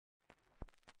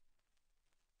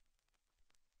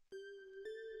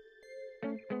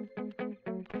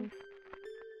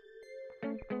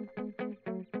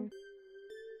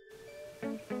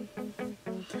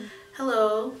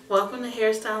Hello, welcome to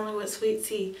Hairstyling with Sweet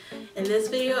Tea. In this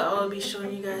video, I will be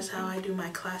showing you guys how I do my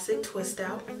classic twist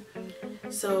out.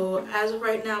 So as of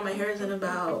right now, my hair is in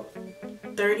about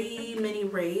 30 mini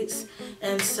braids,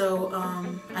 and so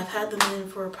I've had them in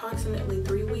for approximately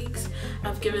 3 weeks.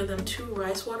 I've given them 2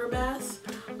 rice water baths.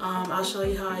 I'll show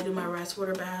you how I do my rice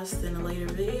water baths in a later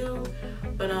video,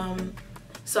 but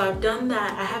so I've done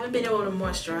that. I haven't been able to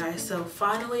moisturize, so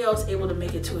finally I was able to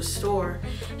make it to a store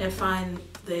and find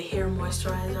the hair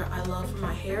moisturizer I love for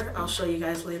my hair. I'll show you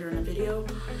guys later in the video.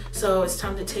 So it's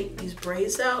time to take these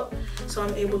braids out, so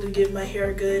I'm able to give my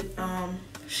hair a good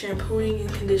shampooing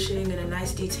and conditioning and a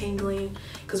nice detangling,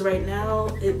 because right now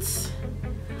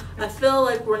I feel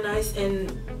like we're nice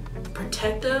and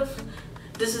protective.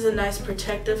 This is a nice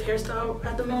protective hairstyle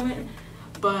at the moment,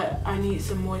 but I need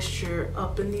some moisture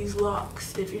up in these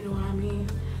locks, if you know what I mean.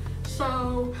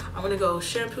 So I'm gonna go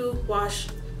shampoo, wash,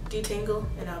 detangle,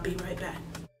 and I'll be right back.